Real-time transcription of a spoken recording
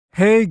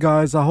Hey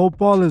guys, I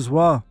hope all is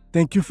well.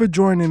 Thank you for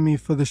joining me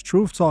for this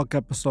Truth Talk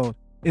episode.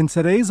 In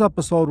today's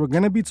episode, we're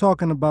going to be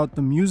talking about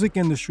the music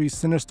industry's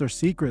sinister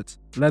secrets.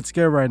 Let's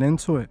get right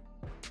into it.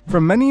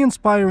 For many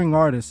inspiring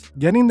artists,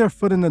 getting their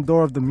foot in the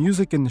door of the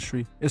music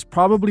industry is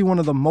probably one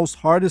of the most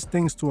hardest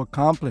things to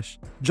accomplish.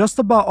 Just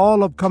about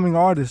all upcoming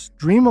artists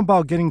dream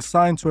about getting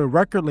signed to a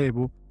record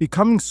label,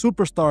 becoming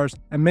superstars,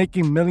 and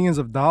making millions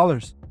of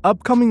dollars.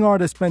 Upcoming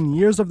artists spend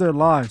years of their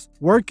lives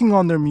working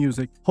on their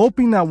music,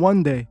 hoping that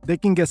one day they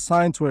can get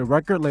signed to a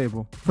record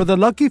label. For the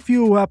lucky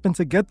few who happen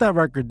to get that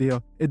record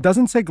deal, it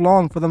doesn't take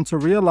long for them to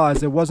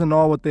realize it wasn't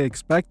all what they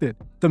expected.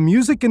 The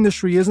music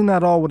industry isn't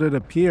at all what it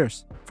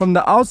appears. From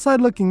the outside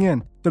looking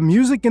in, the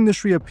music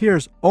industry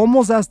appears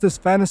almost as this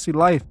fantasy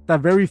life that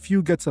very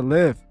few get to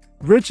live.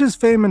 Riches,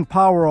 fame, and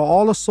power are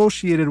all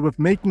associated with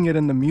making it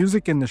in the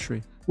music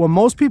industry. What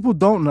most people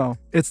don't know,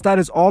 it's that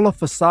it's all a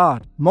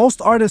facade.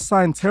 Most artists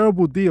sign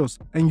terrible deals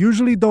and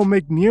usually don't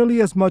make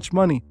nearly as much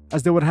money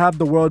as they would have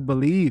the world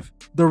believe.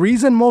 The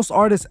reason most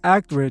artists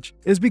act rich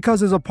is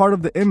because it's a part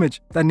of the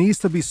image that needs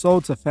to be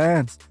sold to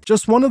fans.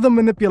 Just one of the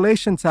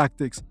manipulation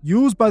tactics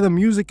used by the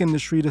music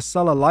industry to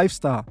sell a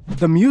lifestyle.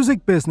 The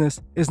music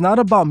business is not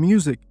about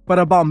music, but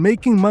about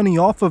making money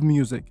off of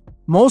music.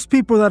 Most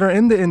people that are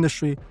in the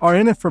industry are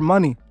in it for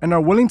money and are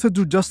willing to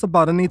do just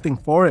about anything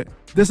for it.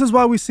 This is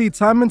why we see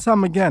time and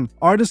time again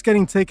artists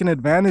getting taken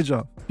advantage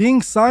of,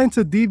 being signed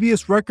to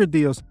devious record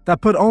deals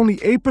that put only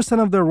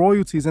 8% of their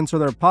royalties into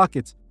their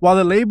pockets, while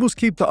the labels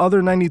keep the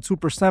other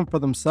 92% for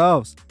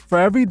themselves. For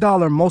every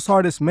dollar most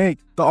artists make,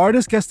 the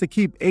artist gets to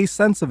keep 8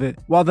 cents of it,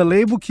 while the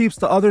label keeps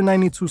the other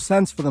 92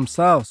 cents for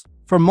themselves.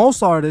 For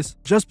most artists,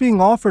 just being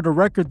offered a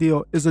record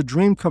deal is a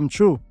dream come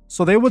true,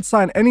 so they would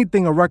sign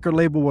anything a record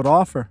label would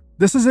offer.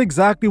 This is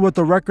exactly what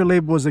the record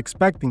label was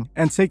expecting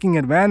and taking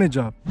advantage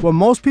of. What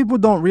most people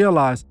don't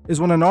realize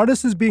is when an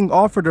artist is being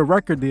offered a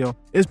record deal,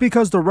 it's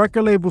because the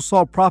record label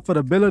saw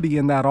profitability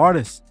in that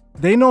artist.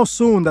 They know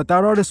soon that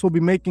that artist will be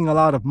making a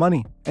lot of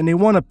money, and they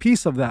want a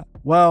piece of that.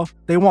 Well,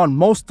 they want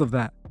most of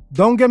that.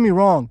 Don't get me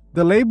wrong,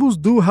 the labels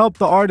do help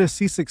the artist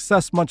see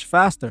success much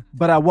faster,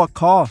 but at what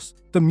cost?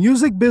 The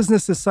music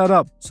business is set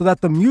up so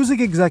that the music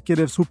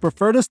executives who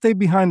prefer to stay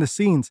behind the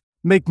scenes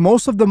make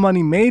most of the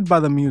money made by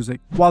the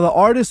music, while the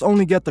artists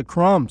only get the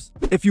crumbs.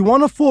 If you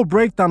want a full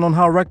breakdown on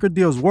how record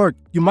deals work,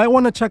 you might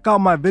want to check out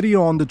my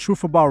video on the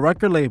truth about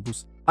record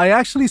labels. I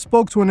actually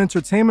spoke to an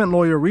entertainment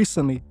lawyer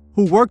recently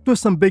who worked with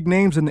some big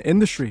names in the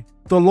industry.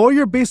 The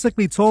lawyer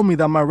basically told me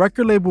that my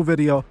record label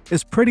video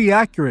is pretty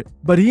accurate,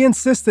 but he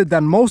insisted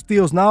that most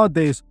deals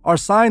nowadays are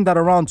signed at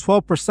around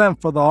 12%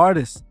 for the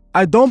artist.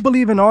 I don't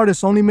believe an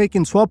artist only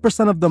making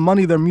 12% of the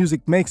money their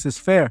music makes is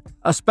fair,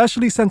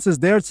 especially since it's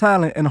their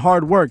talent and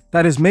hard work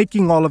that is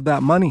making all of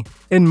that money.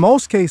 In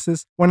most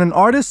cases, when an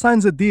artist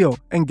signs a deal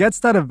and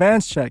gets that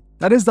advance check,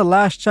 that is the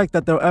last check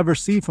that they'll ever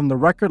see from the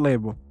record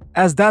label.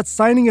 As that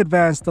signing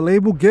advance the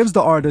label gives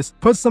the artist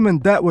puts them in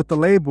debt with the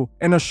label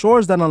and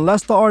assures that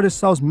unless the artist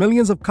sells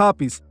millions of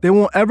copies, they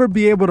won't ever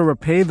be able to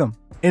repay them.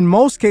 In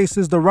most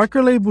cases, the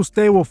record labels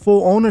stay with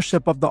full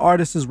ownership of the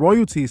artist's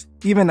royalties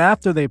even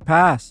after they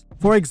pass.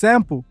 For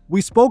example, we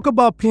spoke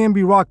about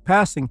PNB Rock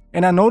passing,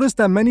 and I noticed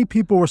that many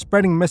people were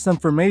spreading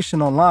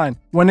misinformation online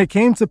when it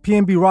came to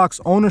PNB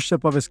Rock's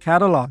ownership of his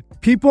catalog.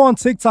 People on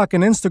TikTok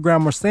and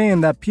Instagram were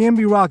saying that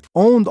PNB Rock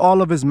owned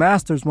all of his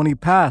masters when he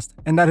passed,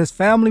 and that his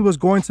family was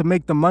going to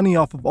make the money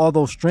off of all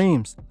those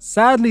streams.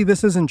 Sadly,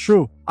 this isn't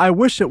true. I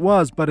wish it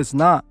was, but it's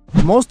not.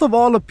 Most of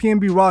all of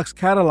PNB Rock's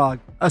catalog,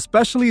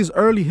 especially his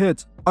early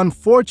hits,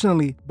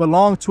 unfortunately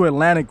belong to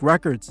Atlantic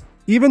Records.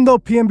 Even though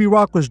PNB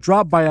Rock was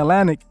dropped by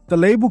Atlantic, the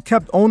label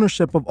kept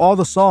ownership of all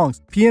the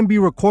songs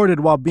PNB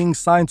recorded while being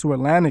signed to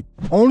Atlantic.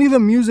 Only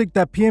the music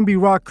that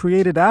PNB Rock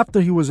created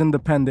after he was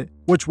independent,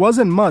 which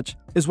wasn't much,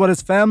 is what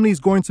his family is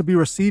going to be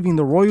receiving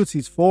the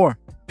royalties for.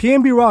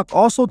 PNB Rock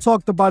also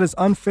talked about his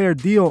unfair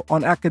deal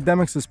on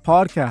Academics'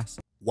 podcast.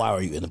 Why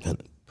are you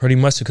independent? Pretty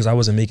much because I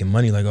wasn't making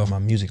money like off my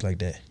music like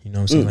that. You know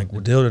what I'm saying? Like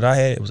the deal that I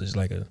had, it was just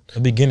like a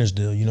beginner's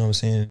deal, you know what I'm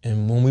saying?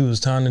 And when we was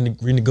trying to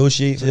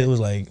renegotiate, it was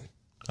like,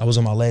 I was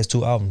on my last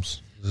 2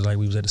 albums. It was like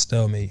we was at a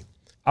stalemate.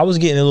 I was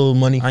getting a little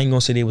money. I ain't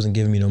gonna say they wasn't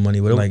giving me no money,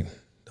 but it was like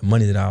the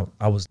money that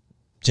I was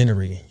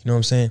generating. You know what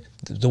I'm saying?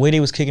 The way they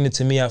was kicking it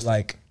to me, I was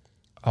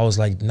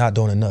like not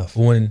doing enough.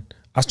 But when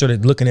I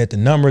started looking at the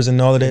numbers and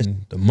all of that,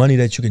 and the money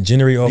that you can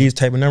generate off these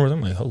type of numbers,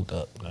 I'm like, hold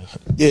up. Like,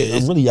 yeah,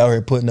 I'm really out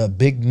here putting up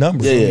big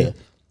numbers. Yeah.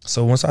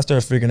 So once I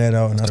started figuring that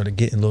out and I started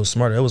getting a little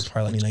smarter, it was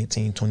probably like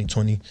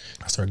 2020.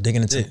 I started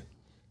digging into it.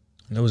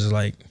 And it was just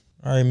like,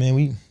 all right, man,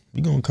 we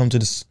gonna come to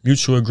this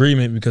mutual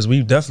agreement because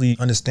we definitely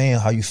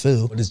understand how you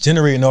feel. But it's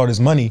generating all this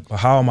money, but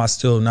how am I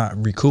still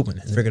not recouping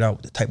it? Figured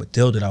out the type of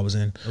deal that I was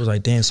in. It was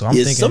like, damn, so I'm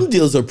thinking. Some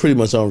deals are pretty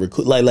much on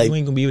recoup. Like you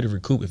ain't gonna be able to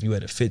recoup if you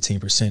had a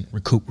 15%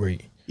 recoup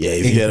rate. Yeah,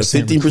 if you had a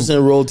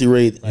 15% royalty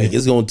rate, like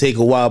it's gonna take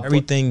a while.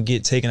 Everything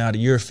get taken out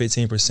of your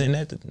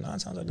 15%. That 9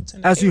 times out of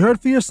 10. As you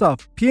heard for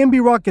yourself,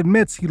 PNB Rock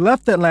admits he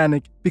left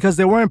Atlantic because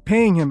they weren't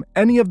paying him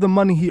any of the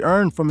money he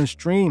earned from his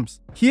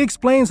streams. He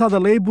explains how the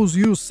labels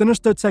use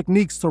sinister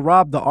techniques to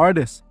rob the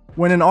artist.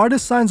 When an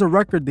artist signs a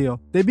record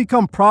deal, they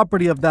become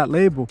property of that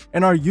label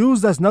and are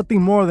used as nothing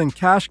more than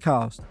cash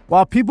cows.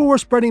 While people were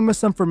spreading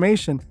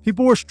misinformation,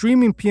 people were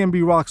streaming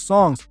PNB Rock's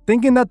songs,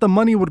 thinking that the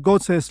money would go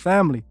to his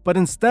family, but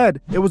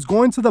instead, it was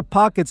going to the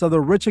pockets of the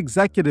rich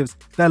executives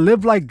that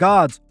live like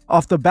gods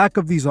off the back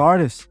of these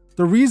artists.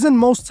 The reason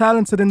most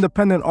talented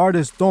independent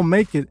artists don't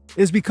make it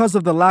is because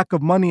of the lack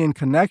of money and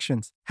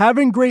connections.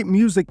 Having great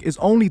music is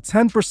only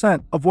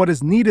 10% of what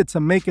is needed to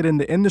make it in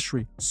the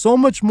industry. So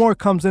much more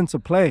comes into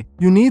play.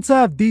 You need to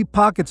have deep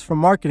pockets for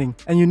marketing,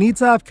 and you need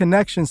to have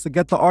connections to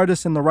get the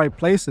artists in the right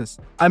places.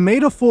 I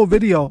made a full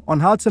video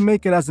on how to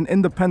make it as an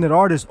independent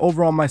artist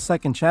over on my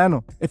second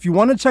channel. If you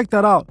want to check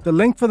that out, the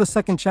link for the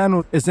second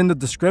channel is in the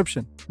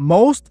description.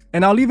 Most,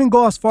 and I'll even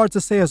go as far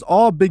to say as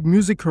all big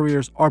music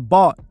careers, are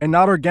bought and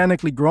not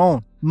organically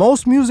grown.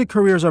 Most music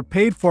careers are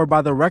paid for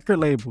by the record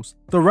labels.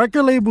 The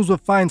record labels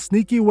would find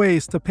sneaky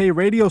ways to pay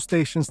radio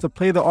stations to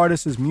play the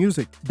artist's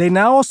music. They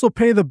now also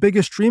pay the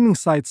biggest streaming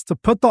sites to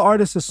put the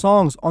artist's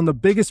songs on the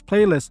biggest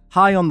playlists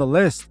high on the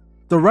list.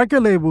 The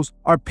record labels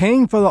are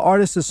paying for the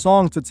artist's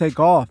song to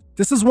take off.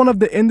 This is one of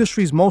the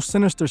industry's most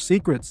sinister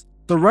secrets.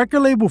 The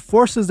record label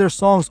forces their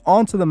songs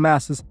onto the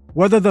masses,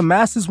 whether the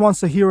masses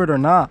wants to hear it or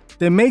not.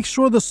 They make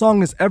sure the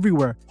song is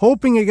everywhere,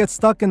 hoping it gets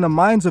stuck in the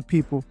minds of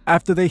people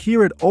after they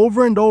hear it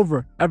over and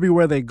over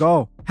everywhere they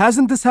go.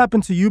 Hasn't this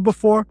happened to you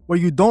before, where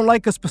you don't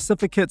like a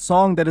specific hit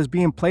song that is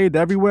being played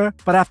everywhere,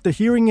 but after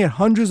hearing it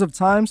hundreds of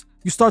times,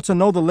 you start to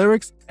know the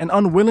lyrics and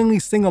unwillingly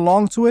sing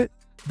along to it?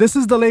 This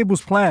is the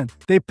label's plan.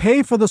 They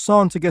pay for the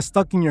song to get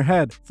stuck in your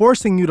head,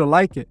 forcing you to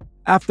like it.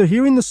 After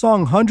hearing the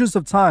song hundreds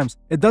of times,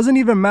 it doesn't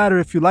even matter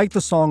if you like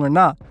the song or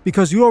not,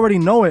 because you already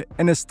know it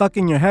and it's stuck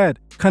in your head,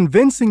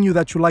 convincing you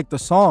that you like the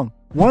song.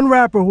 One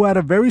rapper who had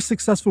a very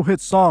successful hit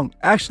song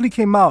actually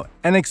came out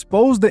and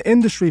exposed the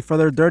industry for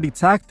their dirty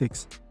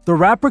tactics. The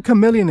rapper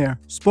Chamillionaire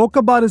spoke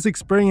about his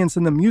experience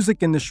in the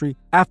music industry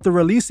after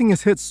releasing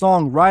his hit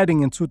song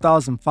Riding in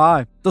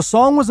 2005. The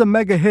song was a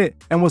mega hit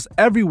and was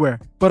everywhere,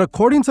 but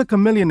according to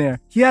Chamillionaire,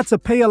 he had to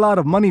pay a lot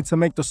of money to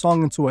make the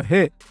song into a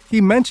hit. He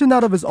mentioned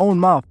out of his own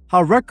mouth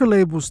how record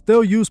labels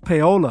still use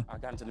payola. I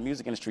got into the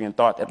music industry and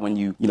thought that when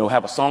you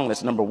have a song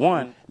that's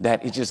 #1,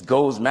 that it just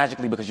goes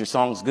magically because your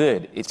song's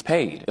good. It's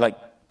paid. Like,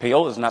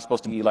 payola is not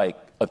supposed to be like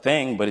a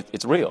thing, but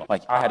it's real.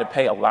 Like, I had to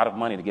pay a lot of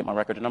money to get my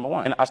record to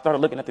 #1. And I started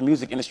looking at the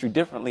music industry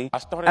differently.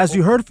 As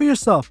you heard for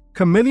yourself,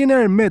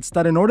 Chamillionaire admits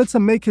that in order to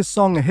make his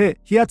song a hit,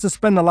 he had to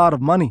spend a lot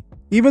of money.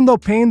 Even though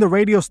paying the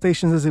radio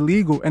stations is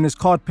illegal and is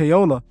called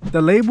payola,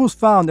 the labels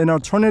found an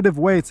alternative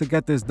way to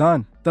get this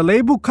done. The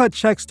label cut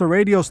checks to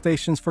radio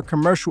stations for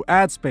commercial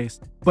ad space,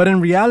 but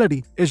in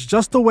reality, it's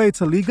just a way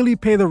to legally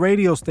pay the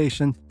radio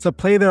station to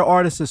play their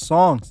artists'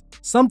 songs.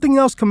 Something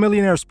else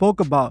Chamillionaire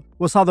spoke about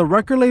was how the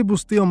record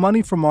labels steal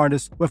money from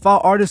artists without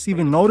artists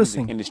even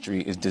noticing. The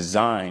industry is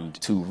designed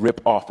to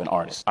rip off an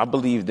artist. I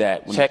believe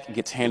that when a check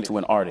gets handed to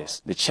an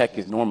artist, the check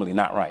is normally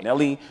not right.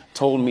 Nelly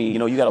told me,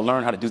 you got to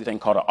learn how to do this thing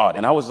called an audit.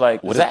 And I was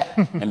like, what is that?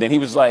 And then he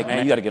was like,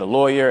 man, you got to get a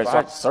lawyer. And so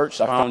I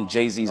searched, I found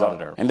Jay-Z's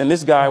auditor. And then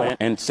this guy went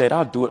and said,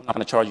 I'll do it. I'm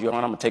going to charge you up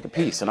and I'm going to take a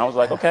piece. And I was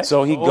like, okay.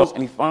 So he goes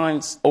and he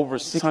finds over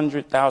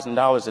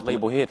 $600,000 that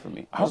label hid for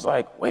me. I was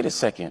like, wait a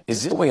second.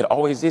 Is this the way it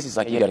always is? He's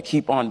like, you got to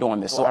keep on doing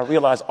this. So I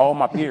realized all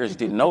my peers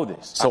didn't know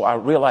this. So I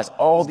realized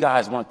all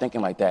guys weren't thinking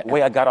like that. The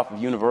way I got off of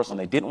Universal and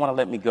they didn't want to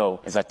let me go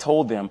is I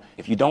told them,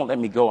 if you don't let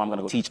me go, I'm going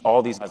to go teach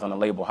all these guys on the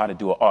label how to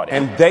do an audit.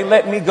 And they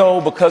let me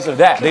go because of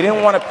that. They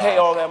didn't want to pay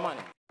all that money.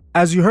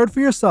 As you heard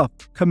for yourself,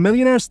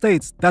 Chamillionaire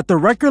states that the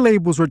record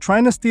labels were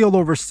trying to steal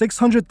over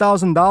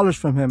 $600,000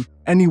 from him,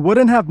 and he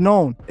wouldn't have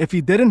known if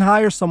he didn't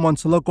hire someone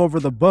to look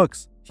over the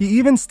books. He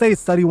even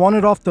states that he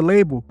wanted off the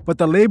label, but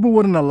the label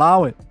wouldn't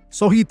allow it.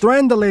 So he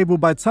threatened the label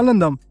by telling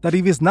them that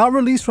if he's not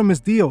released from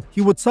his deal,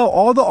 he would tell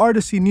all the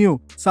artists he knew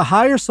to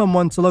hire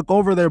someone to look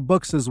over their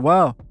books as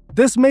well.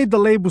 This made the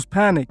labels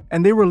panic,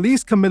 and they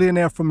released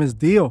Chamillionaire from his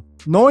deal,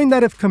 knowing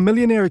that if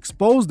Chamillionaire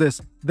exposed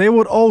this, they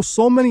would owe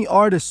so many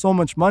artists so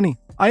much money.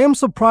 I am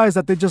surprised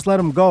that they just let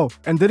him go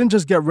and didn't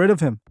just get rid of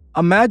him.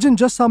 Imagine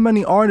just how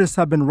many artists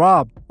have been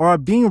robbed or are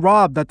being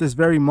robbed at this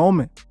very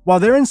moment. While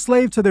they're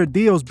enslaved to their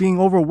deals being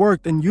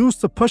overworked and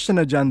used to push an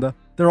agenda,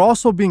 they're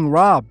also being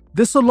robbed.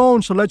 This alone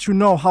should let you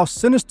know how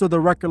sinister the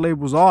record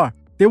labels are.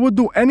 They would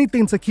do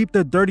anything to keep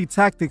their dirty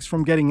tactics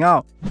from getting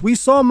out. We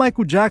saw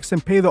Michael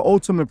Jackson pay the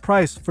ultimate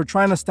price for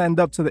trying to stand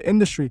up to the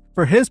industry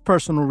for his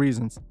personal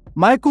reasons.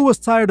 Michael was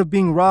tired of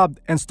being robbed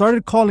and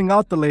started calling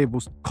out the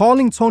labels,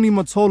 calling Tony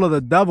Mottola the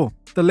devil.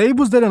 The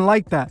labels didn't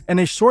like that, and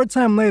a short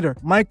time later,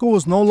 Michael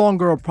was no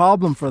longer a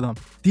problem for them.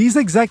 These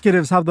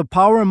executives have the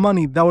power and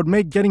money that would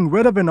make getting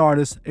rid of an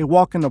artist a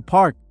walk in the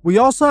park. We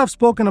also have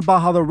spoken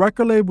about how the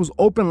record labels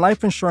open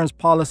life insurance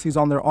policies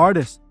on their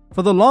artists.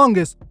 For the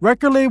longest,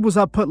 record labels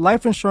have put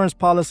life insurance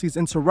policies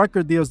into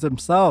record deals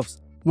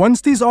themselves.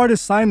 Once these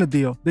artists sign a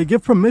deal, they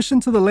give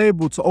permission to the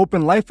label to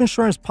open life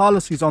insurance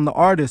policies on the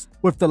artist,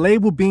 with the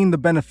label being the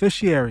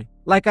beneficiary.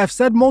 Like I've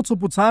said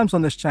multiple times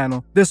on this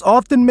channel, this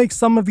often makes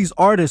some of these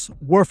artists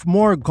worth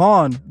more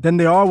gone than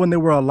they are when they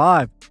were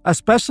alive,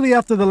 especially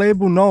after the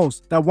label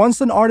knows that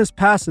once an artist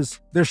passes,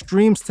 their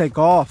streams take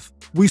off.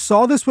 We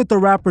saw this with the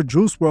rapper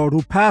Juice WRLD,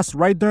 who passed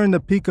right during the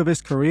peak of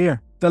his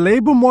career. The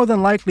label more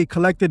than likely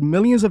collected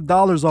millions of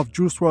dollars off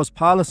Juice WRLD's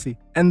policy,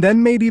 and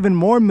then made even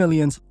more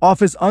millions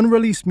off his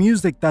unreleased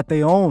music that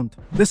they owned.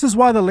 This is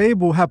why the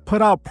label have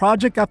put out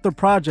project after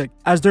project,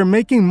 as they're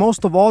making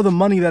most of all the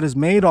money that is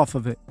made off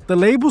of it. The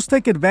labels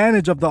take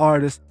advantage of the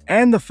artists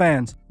and the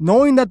fans,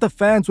 knowing that the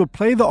fans would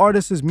play the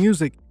artist's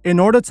music in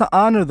order to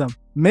honor them,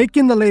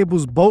 making the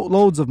labels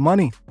boatloads of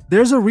money.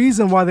 There's a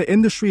reason why the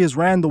industry is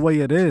ran the way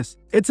it is.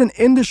 It's an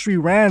industry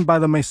ran by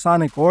the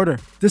Masonic Order.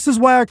 This is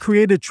why I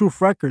created Truth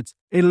Records,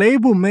 a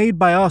label made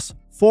by us,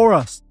 for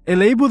us. A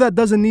label that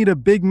doesn't need a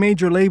big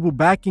major label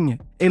backing it.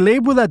 A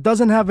label that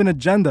doesn't have an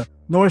agenda,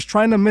 nor is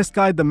trying to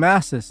misguide the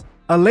masses.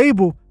 A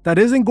label that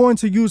isn't going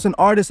to use an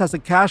artist as a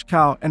cash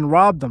cow and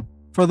rob them.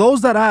 For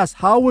those that ask,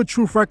 how would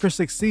Truth Records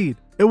succeed?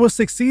 It will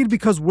succeed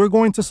because we're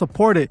going to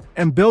support it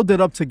and build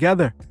it up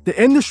together. The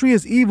industry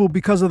is evil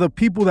because of the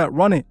people that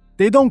run it.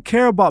 They don't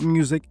care about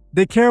music,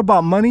 they care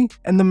about money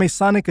and the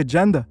Masonic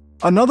agenda.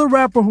 Another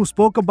rapper who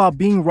spoke about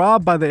being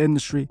robbed by the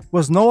industry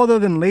was no other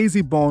than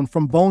Lazy Bone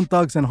from Bone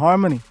Thugs and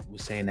Harmony. You were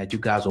saying that you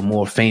guys were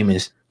more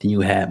famous than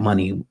you had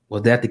money.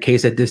 Was that the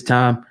case at this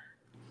time?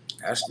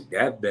 That's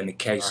been the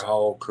case our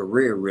whole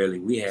career, really.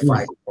 We had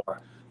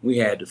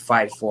to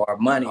fight for our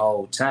money the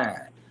whole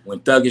time. When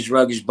Thuggish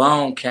Ruggish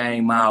Bone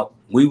came out,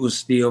 we was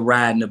still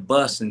riding the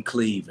bus in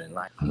Cleveland.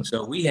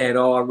 So we had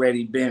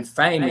already been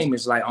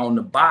famous, like on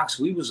the box.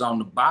 We was on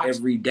the box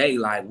every day,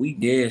 like we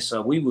did.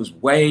 So we was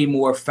way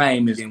more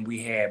famous than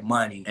we had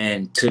money.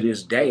 And to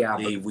this day, I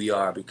believe we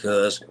are,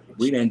 because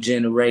we done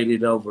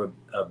generated over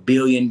 $1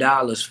 billion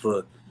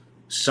for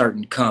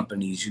certain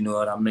companies, you know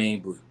what I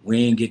mean? But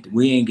we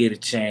ain't get a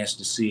chance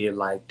to see it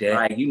like that.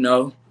 Like, you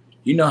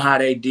know how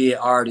they did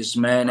artists,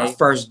 man. Our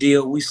first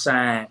deal we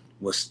signed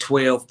was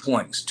 12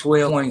 points.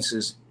 12 points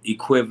is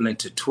equivalent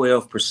to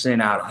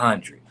 12% out of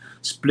 100.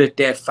 Split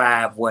that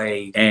 5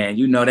 ways, and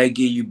they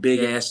give you big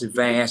ass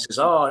advances.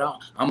 Oh,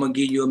 I'm gonna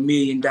give you $1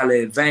 million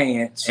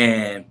advance,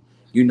 and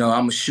I'm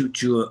gonna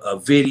shoot you a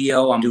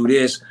video. I'm gonna do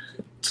this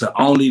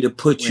to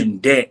put you in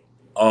debt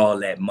all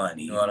that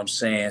money. You know what I'm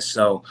saying?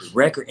 So the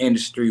record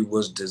industry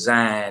was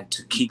designed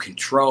to keep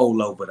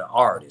control over the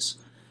artists.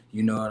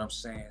 You know what I'm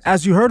saying?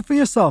 As you heard for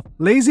yourself,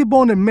 Lazy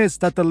Bone admits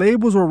that the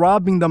labels were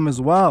robbing them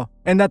as well,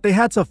 and that they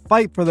had to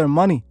fight for their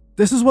money.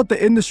 This is what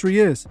the industry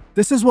is.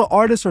 This is what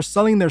artists are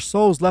selling their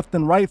souls left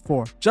and right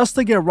for, just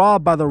to get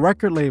robbed by the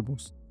record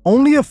labels.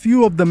 Only a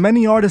few of the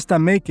many artists that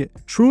make it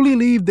truly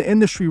leave the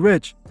industry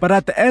rich, but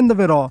at the end of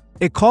it all,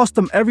 it cost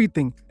them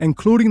everything,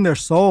 including their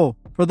soul.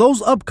 For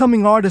those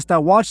upcoming artists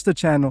that watch the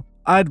channel,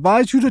 I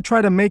advise you to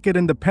try to make it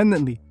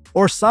independently,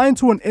 or sign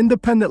to an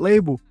independent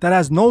label that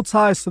has no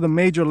ties to the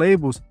major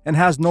labels and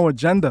has no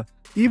agenda.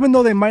 Even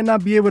though they might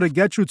not be able to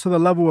get you to the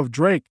level of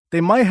Drake, they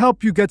might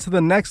help you get to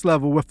the next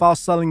level without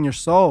selling your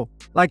soul.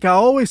 Like I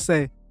always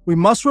say, we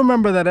must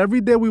remember that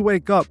every day we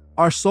wake up,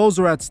 our souls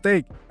are at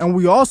stake, and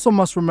we also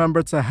must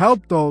remember to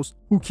help those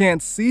who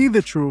can't see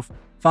the truth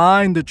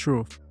find the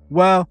truth.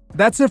 Well,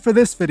 that's it for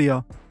this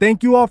video.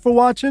 Thank you all for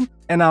watching,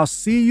 and I'll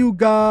see you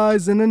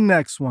guys in the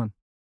next one.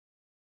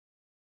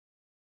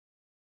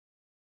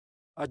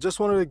 I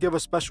just wanted to give a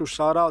special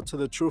shout out to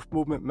the Truth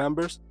Movement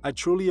members. I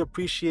truly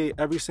appreciate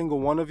every single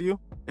one of you.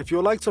 If you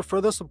would like to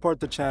further support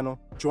the channel,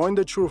 join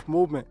the Truth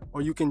Movement,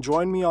 or you can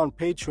join me on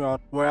Patreon,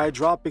 where I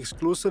drop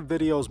exclusive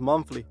videos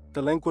monthly.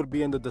 The link would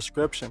be in the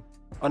description.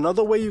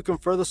 Another way you can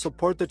further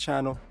support the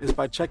channel is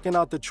by checking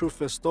out the Truth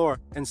Fit store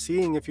and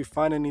seeing if you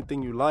find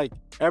anything you like.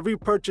 Every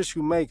purchase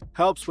you make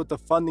helps with the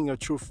funding of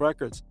Truth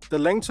Records. The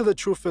link to the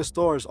Truth Fit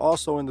store is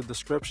also in the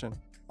description.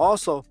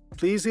 Also,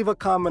 please leave a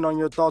comment on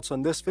your thoughts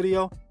on this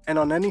video and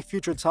on any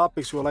future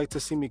topics you would like to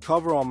see me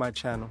cover on my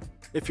channel.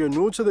 If you're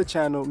new to the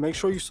channel, make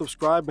sure you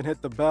subscribe and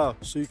hit the bell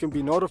so you can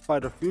be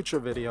notified of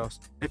future videos.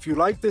 If you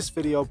like this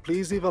video,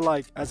 please leave a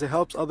like, as it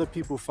helps other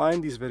people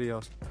find these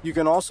videos. You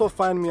can also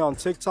find me on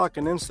TikTok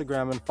and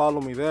Instagram and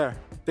follow me there.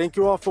 Thank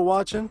you all for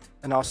watching,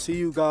 and I'll see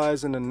you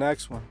guys in the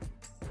next one.